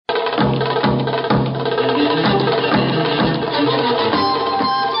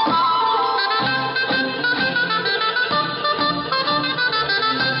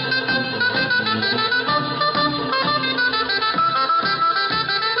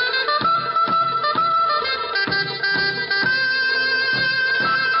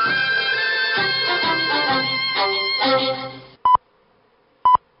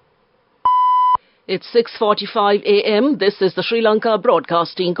It's 6:45 a.m. This is the Sri Lanka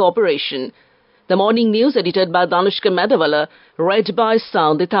Broadcasting Corporation. The morning news edited by Danushka Madhavala, read by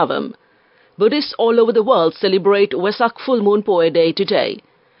Sounditavam. Buddhists all over the world celebrate Vesak Full Moon Poya Day today.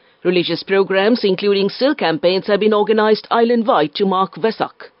 Religious programs including silk campaigns have been organized island-wide to mark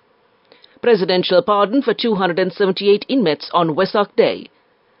Vesak. Presidential pardon for 278 inmates on Vesak Day.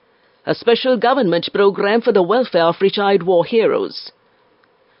 A special government program for the welfare of retired war heroes.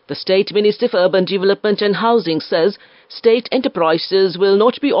 The State Minister for Urban Development and Housing says state enterprises will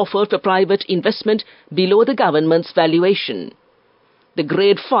not be offered for private investment below the government's valuation. The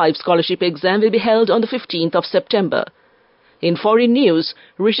Grade 5 scholarship exam will be held on the 15th of September. In foreign news,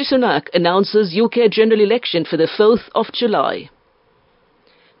 Rishi Sunak announces UK general election for the 4th of July.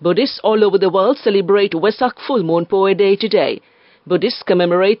 Buddhists all over the world celebrate Vesak Full Moon Poya Day today. Buddhists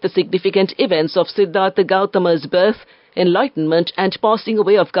commemorate the significant events of Siddhartha Gautama's birth, enlightenment and passing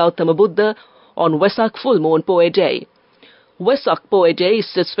away of Gautama Buddha on Vesak Full Moon Poya Day. Vesak Poya Day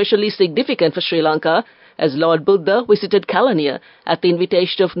is especially significant for Sri Lanka as Lord Buddha visited Kalaniya at the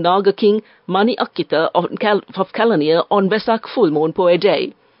invitation of Naga King Mani Akkita of Kalaniya on Vesak Full Moon Poya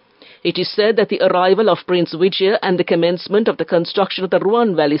Day. It is said that the arrival of Prince Vijaya and the commencement of the construction of the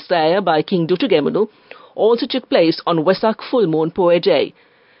Ruan Valley Saya by King Dutugemunu also took place on Vesak Full Moon Poya Day.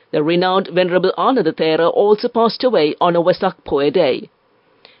 The renowned Venerable Ananda Thera also passed away on a Vesak Poya Day.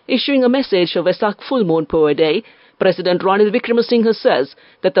 Issuing a message for Vesak Full Moon Poya Day, President Ranil Wickremesinghe says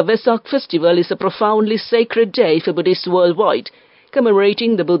that the Vesak festival is a profoundly sacred day for Buddhists worldwide,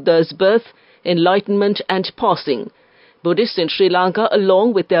 commemorating the Buddha's birth, enlightenment and passing. Buddhists in Sri Lanka,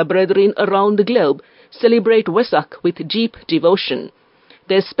 along with their brethren around the globe, celebrate Vesak with deep devotion.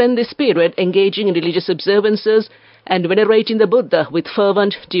 They spend this period engaging in religious observances and venerating the Buddha with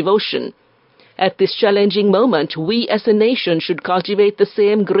fervent devotion. At this challenging moment, we as a nation should cultivate the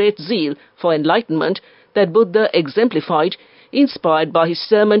same great zeal for enlightenment that Buddha exemplified, inspired by his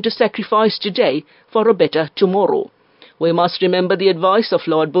sermon to sacrifice today for a better tomorrow. We must remember the advice of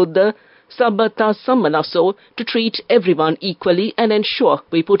Lord Buddha, Sabbata Sammanaso, to treat everyone equally and ensure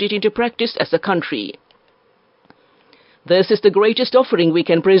we put it into practice as a country. This is the greatest offering we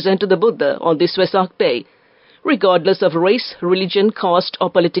can present to the Buddha on this Vesak Day. Regardless of race, religion, caste or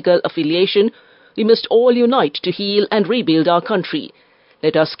political affiliation, we must all unite to heal and rebuild our country.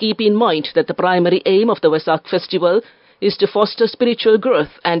 Let us keep in mind that the primary aim of the Vesak festival is to foster spiritual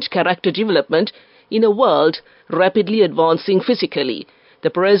growth and character development in a world rapidly advancing physically. The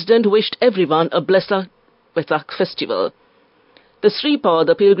President wished everyone a blessed Vesak festival. The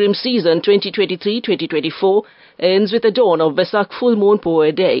Sripada pilgrim season 2023-2024 ends with the dawn of Vesak Full Moon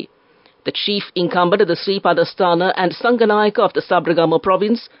Poya Day. The chief incumbent of the Sripada Sthana and Sanganayaka of the Sabragama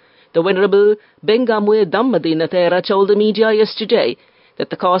province, the Venerable Bengamwe Dhammadina Thera, told the media yesterday that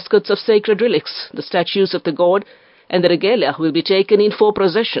the caskets of sacred relics, the statues of the god and the regalia will be taken in 4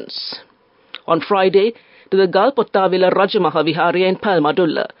 processions. On Friday, to the Galpottavila Rajamahavihari in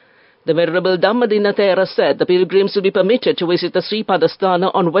Palmadulla. The Venerable Dhammadina Thera said the pilgrims will be permitted to visit the Sripada Sthana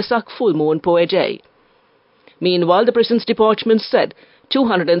on Vesak Full Moon Poya Day. Meanwhile, the Prisons Department said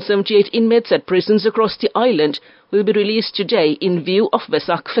 278 inmates at prisons across the island will be released today in view of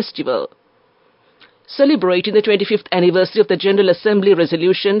Vesak festival. Celebrating the 25th anniversary of the General Assembly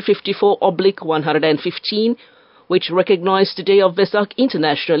Resolution 54/115, which recognized the Day of Vesak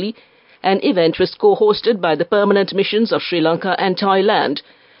internationally, an event was co-hosted by the permanent missions of Sri Lanka and Thailand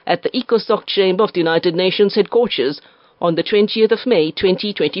at the ECOSOC Chamber of the United Nations headquarters on the 20th of May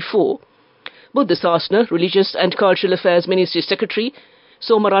 2024. Buddhasasana, Religious and Cultural Affairs Ministry Secretary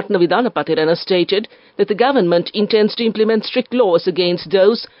Somaratna Vidanapatirana stated that the government intends to implement strict laws against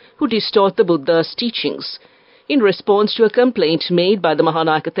those who distort the Buddha's teachings. In response to a complaint made by the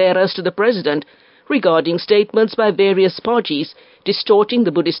Mahanayaka Theras to the President regarding statements by various parties distorting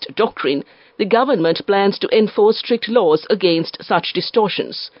the Buddhist doctrine, the government plans to enforce strict laws against such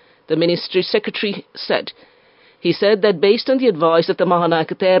distortions, the Ministry Secretary said. He said that based on the advice of the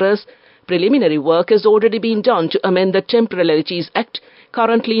Mahanayaka Theras, preliminary work has already been done to amend the Temporalities Act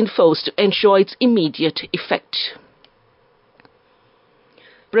currently in force to ensure its immediate effect.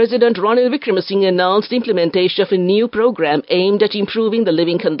 President Ranil Wickremesinghe announced the implementation of a new program aimed at improving the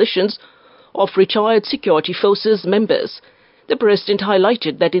living conditions of retired security forces members. The President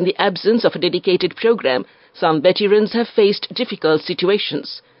highlighted that in the absence of a dedicated program, some veterans have faced difficult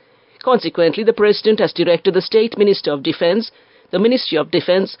situations. Consequently, the President has directed the State Minister of Defence, the Ministry of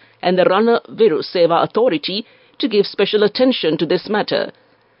Defence and the Rana Viru Seva Authority to give special attention to this matter.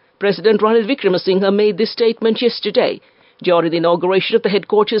 President Ranil Wickremesinghe made this statement yesterday during the inauguration of the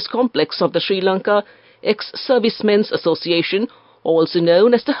headquarters complex of the Sri Lanka Ex-Servicemen's Association, also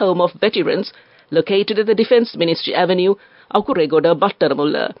known as the Home of Veterans, located at the Defence Ministry Avenue, Akuregoda,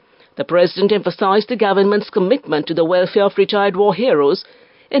 Battaramulla. The President emphasized the government's commitment to the welfare of retired war heroes,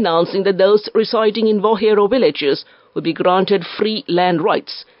 announcing that those residing in war hero villages will be granted free land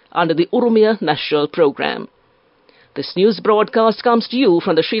rights under the Urumia National Programme. This news broadcast comes to you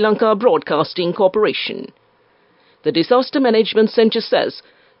from the Sri Lanka Broadcasting Corporation. The Disaster Management Centre says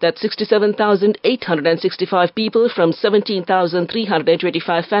that 67,865 people from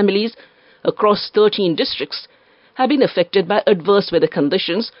 17,325 families across 13 districts have been affected by adverse weather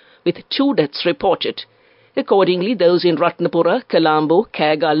conditions, with 2 deaths reported. Accordingly, those in Ratnapura, Colombo,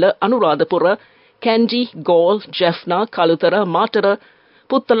 Kagala, Anuradhapura, Kandy, Gaul, Jaffna, Kalutara, Matara,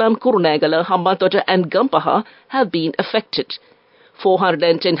 Puttalam, Kurunegala, Hambantota and Gampaha have been affected.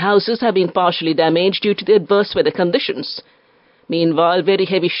 410 houses have been partially damaged due to the adverse weather conditions. Meanwhile, very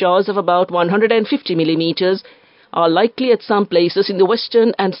heavy showers of about 150 millimeters are likely at some places in the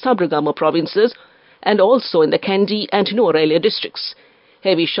western and Sabragama provinces and also in the Kandy and Nuwara districts.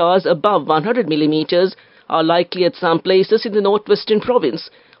 Heavy showers above 100 millimeters are likely at some places in the northwestern province,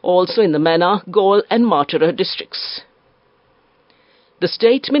 also in the Mana, Gaul and Matara districts. The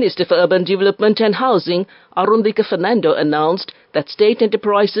State Minister for Urban Development and Housing, Arundhika Fernando, announced that state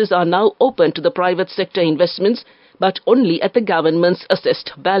enterprises are now open to the private sector investments, but only at the government's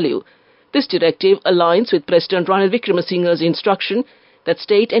assessed value. This directive aligns with President Ranil Wickremesinghe's instruction that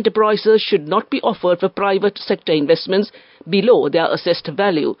state enterprises should not be offered for private sector investments below their assessed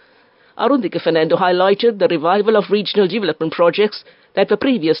value. Arundhika Fernando highlighted the revival of regional development projects that were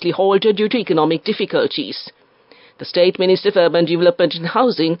previously halted due to economic difficulties. The State Minister for Urban Development and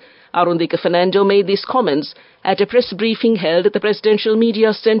Housing, Arundhika Fernando, made these comments at a press briefing held at the Presidential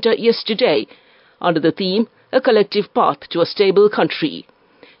Media Centre yesterday under the theme, A Collective Path to a Stable Country.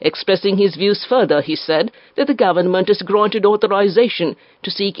 Expressing his views further, he said that the government has granted authorization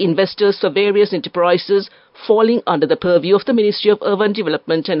to seek investors for various enterprises falling under the purview of the Ministry of Urban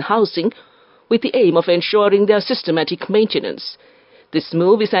Development and Housing, with the aim of ensuring their systematic maintenance. This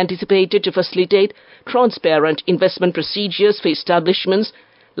move is anticipated to facilitate transparent investment procedures for establishments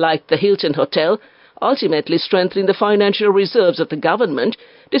like the Hilton Hotel, ultimately strengthening the financial reserves of the government,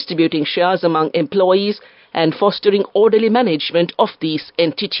 distributing shares among employees, and fostering orderly management of these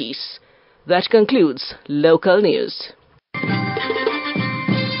entities. That concludes local news.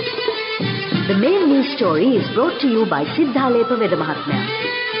 The main news story is brought to you by Sinhala Mahatmya.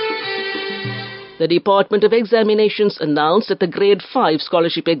 The Department of Examinations announced that the Grade 5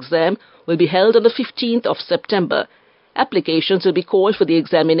 scholarship exam will be held on the 15th of September. Applications will be called for the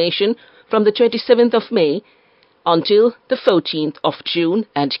examination from the 27th of May until the 14th of June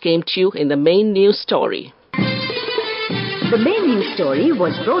and came to you in the main news story. The main news story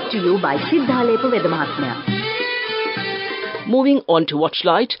was brought to you by Sinhala Mahatmya. Moving on to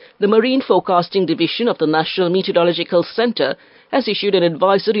Watchlight, the Marine Forecasting Division of the National Meteorological Centre has issued an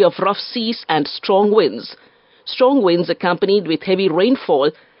advisory of rough seas and strong winds. Strong winds accompanied with heavy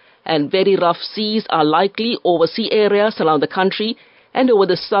rainfall and very rough seas are likely over sea areas around the country and over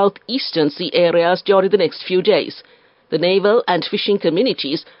the southeastern sea areas during the next few days. The naval and fishing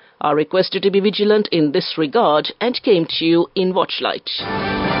communities are requested to be vigilant in this regard and came to you in Watchlight.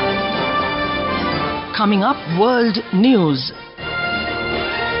 Coming up, World News.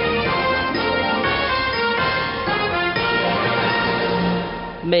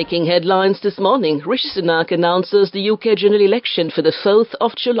 Making headlines this morning, Rishi Sunak announces the UK general election for the 4th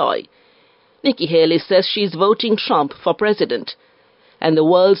of July. Nikki Haley says she's voting Trump for president. And the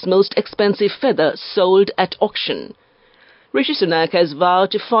world's most expensive feather sold at auction. Rishi Sunak has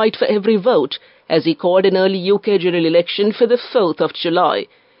vowed to fight for every vote as he called an early UK general election for the 4th of July.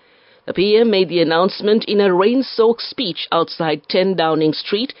 The PM made the announcement in a rain-soaked speech outside 10 Downing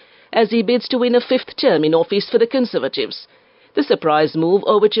Street as he bids to win a 5th term in office for the Conservatives. The surprise move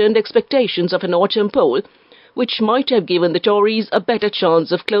overturned expectations of an autumn poll, which might have given the Tories a better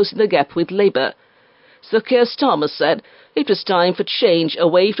chance of closing the gap with Labour. Sir Keir Starmer said it was time for change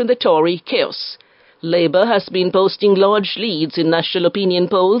away from the Tory chaos. Labour has been posting large leads in national opinion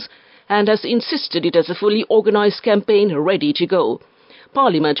polls and has insisted it has a fully organised campaign ready to go.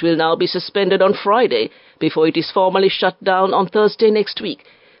 Parliament will now be suspended on Friday before it is formally shut down on Thursday next week,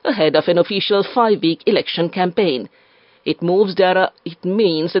 ahead of an official 5-week election campaign. It means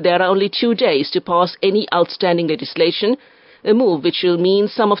that there are only 2 days to pass any outstanding legislation, a move which will mean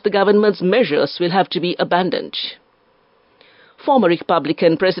some of the government's measures will have to be abandoned. Former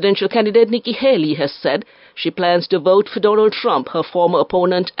Republican presidential candidate Nikki Haley has said she plans to vote for Donald Trump, her former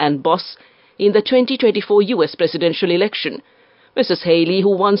opponent and boss, in the 2024 U.S. presidential election. Mrs. Haley,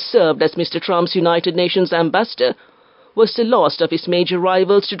 who once served as Mr. Trump's United Nations ambassador, was the last of his major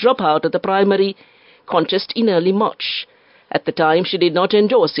rivals to drop out of the primary contest in early March. At the time, she did not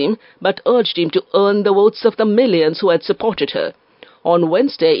endorse him, but urged him to earn the votes of the millions who had supported her. On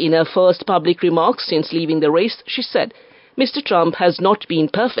Wednesday, in her first public remarks since leaving the race, she said, Mr. Trump has not been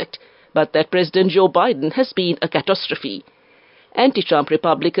perfect, but that President Joe Biden has been a catastrophe. Anti-Trump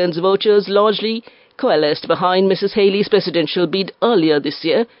Republicans voters largely coalesced behind Mrs. Haley's presidential bid earlier this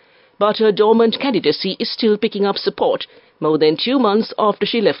year, but her dormant candidacy is still picking up support more than 2 months after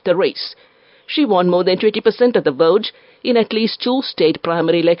she left the race. She won more than 20% of the vote in at least 2 state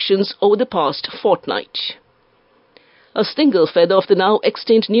primary elections over the past fortnight. A single feather of the now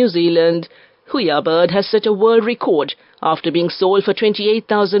extinct New Zealand Huia bird has set a world record after being sold for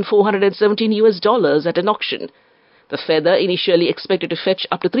 $28,417 at an auction. The feather, initially expected to fetch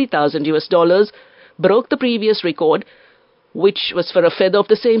up to $3,000, broke the previous record, which was for a feather of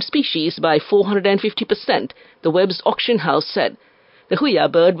the same species, by 450%, the Webb's auction house said. The Huia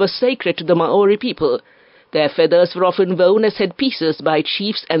bird was sacred to the Maori people. Their feathers were often worn as headpieces by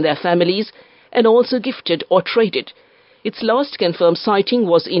chiefs and their families, and also gifted or traded. Its last confirmed sighting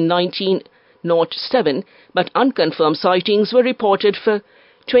was in 1907, but unconfirmed sightings were reported for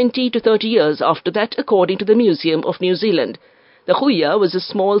 20 to 30 years after that, according to the Museum of New Zealand. The Huia was a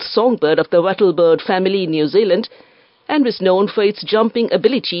small songbird of the wattlebird family in New Zealand and was known for its jumping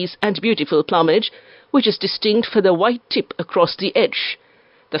abilities and beautiful plumage, which is distinct for the white tip across the edge.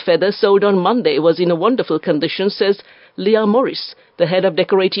 The feather sold on Monday was in a wonderful condition, says Leah Morris, the head of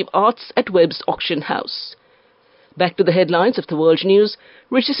decorative arts at Webb's auction house. Back to the headlines of the world news.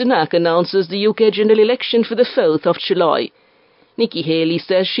 Rishi Sunak announces the UK general election for the 4th of July. Nikki Haley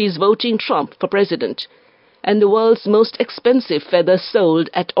says she's voting Trump for president. And the world's most expensive feather sold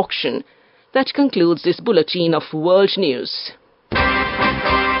at auction. That concludes this bulletin of world news.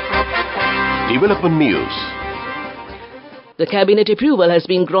 Development news. The cabinet approval has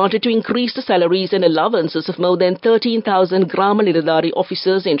been granted to increase the salaries and allowances of more than 13,000 Grama Niladhari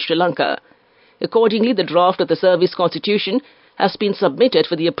officers in Sri Lanka. Accordingly, the draft of the service constitution has been submitted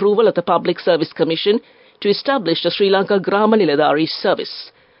for the approval of the Public Service Commission to establish the Sri Lanka Grama Niladhari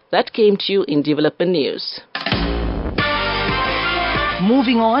service. That came to you in development news.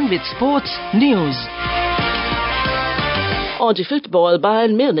 Moving on with sports news. On to football,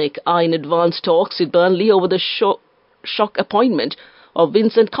 Bayern Munich are in advanced talks with Burnley over the shock appointment of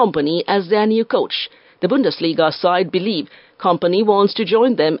Vincent Kompany as their new coach. The Bundesliga side believe Kompany wants to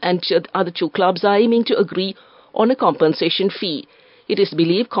join them, and the other 2 clubs are aiming to agree on a compensation fee. It is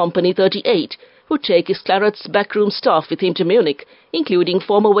believed Kompany, 38, would take his Claret's backroom staff with him to Munich, including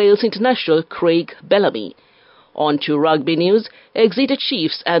former Wales international Craig Bellamy. On to rugby news. Exeter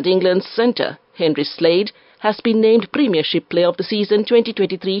Chiefs and England's centre, Henry Slade, has been named Premiership Player of the Season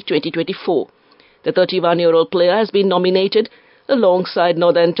 2023-2024. The 31-year-old player has been nominated alongside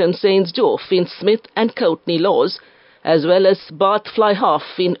Northampton Saints duo Finn Smith and Courtney Laws, as well as Bath fly half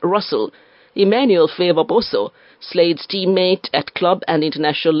Finn Russell. Emmanuel Favour-Bosso, Slade's teammate at club and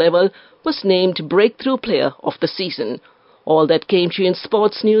international level, was named Breakthrough Player of the Season. All that came to you in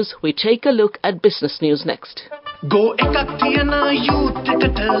sports news. We take a look at business news next. Go ekakthiyana youth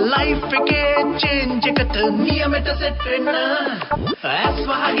ekata life eke change ekata niyamata set wenna as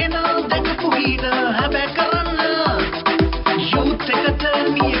wahagena dakapu hina habe karanna youth ekata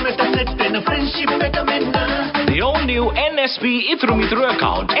niyamata set wenna friendship eka menna. The all-new NSB Ithru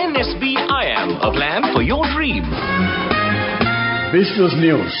account, NSB IM, a plan for your dream. Business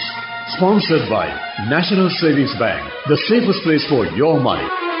news, sponsored by National Savings Bank, the safest place for your money.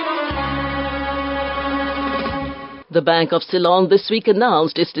 The Bank of Ceylon this week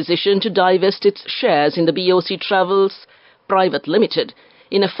announced its decision to divest its shares in the BOC Travels Private Limited.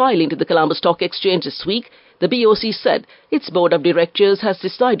 In a filing to the Colombo Stock Exchange this week, the BOC said its board of directors has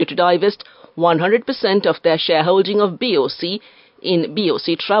decided to divest 100% of their shareholding of BOC in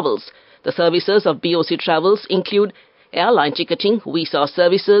BOC Travels. The services of BOC Travels include airline ticketing, visa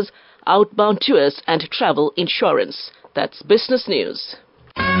services, outbound tours and travel insurance. That's business news.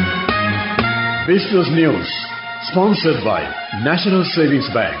 Business news, sponsored by National Savings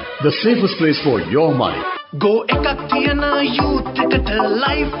Bank, the safest place for your money. Go ekakthiyana youth ekata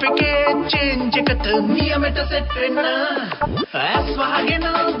life eke change ekata niyamata set wenna as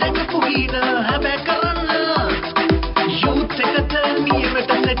wahagena dakapu hina habe karanna youth ekata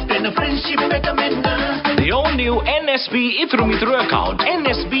niyamata set wenna friendship eka menna. The all-new NSB Ithru account,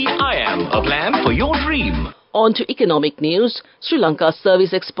 NSB IM, a plan for your dream. On to economic news. Sri Lanka's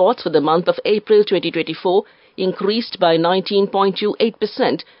service exports for the month of April 2024 increased by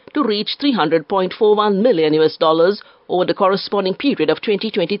 19.28% to reach $300.41 million over the corresponding period of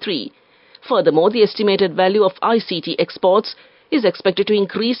 2023. Furthermore, the estimated value of ICT exports is expected to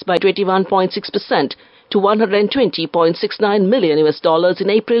increase by 21.6% to $120.69 million in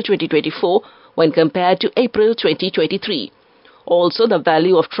April 2024 when compared to April 2023. Also, the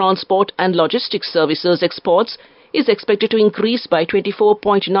value of transport and logistics services exports is expected to increase by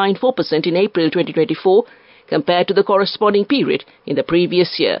 24.94% in April 2024 compared to the corresponding period in the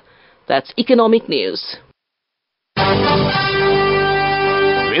previous year. That's economic news.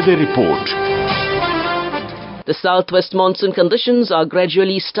 Weather report. The southwest monsoon conditions are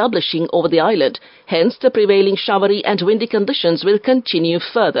gradually establishing over the island. Hence, the prevailing showery and windy conditions will continue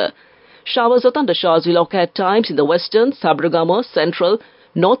further. Showers or thundershowers will occur at times in the western, Sabragama, central,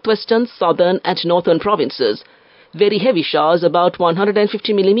 northwestern, southern and northern provinces. Very heavy showers, about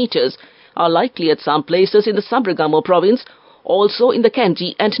 150 millimeters, are likely at some places in the Sabragama province, also in the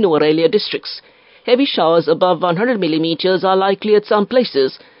Kandy and Nuwara districts. Heavy showers above 100 millimeters are likely at some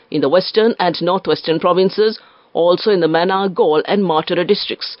places in the western and northwestern provinces, also in the Mannar, Gaul and Matara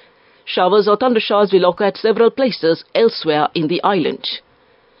districts. Showers or thundershowers will occur at several places elsewhere in the island.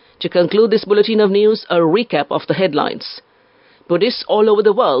 To conclude this bulletin of news, a recap of the headlines. Buddhists all over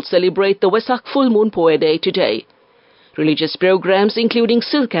the world celebrate the Vesak full moon Poya Day today. Religious programs including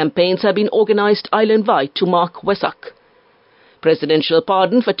silk campaigns have been organized island-wide to mark Vesak. Presidential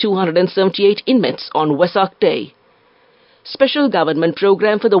pardon for 278 inmates on Vesak Day. Special government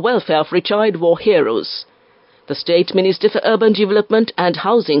program for the welfare of retired war heroes. The State Minister for Urban Development and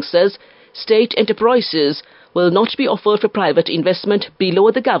Housing says state enterprises will not be offered for private investment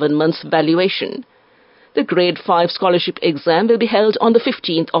below the government's valuation. The Grade 5 scholarship exam will be held on the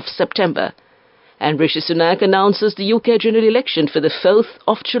 15th of September. And Rishi Sunak announces the UK general election for the 4th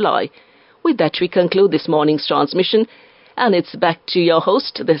of July. With that, we conclude this morning's transmission, and it's back to your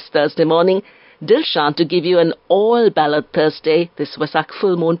host this Thursday morning, Dilshan, to give you an all-ballad Thursday, this Vesak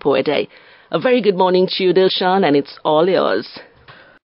full moon Poya Day. A very good morning to you, Dilshan, and it's all yours.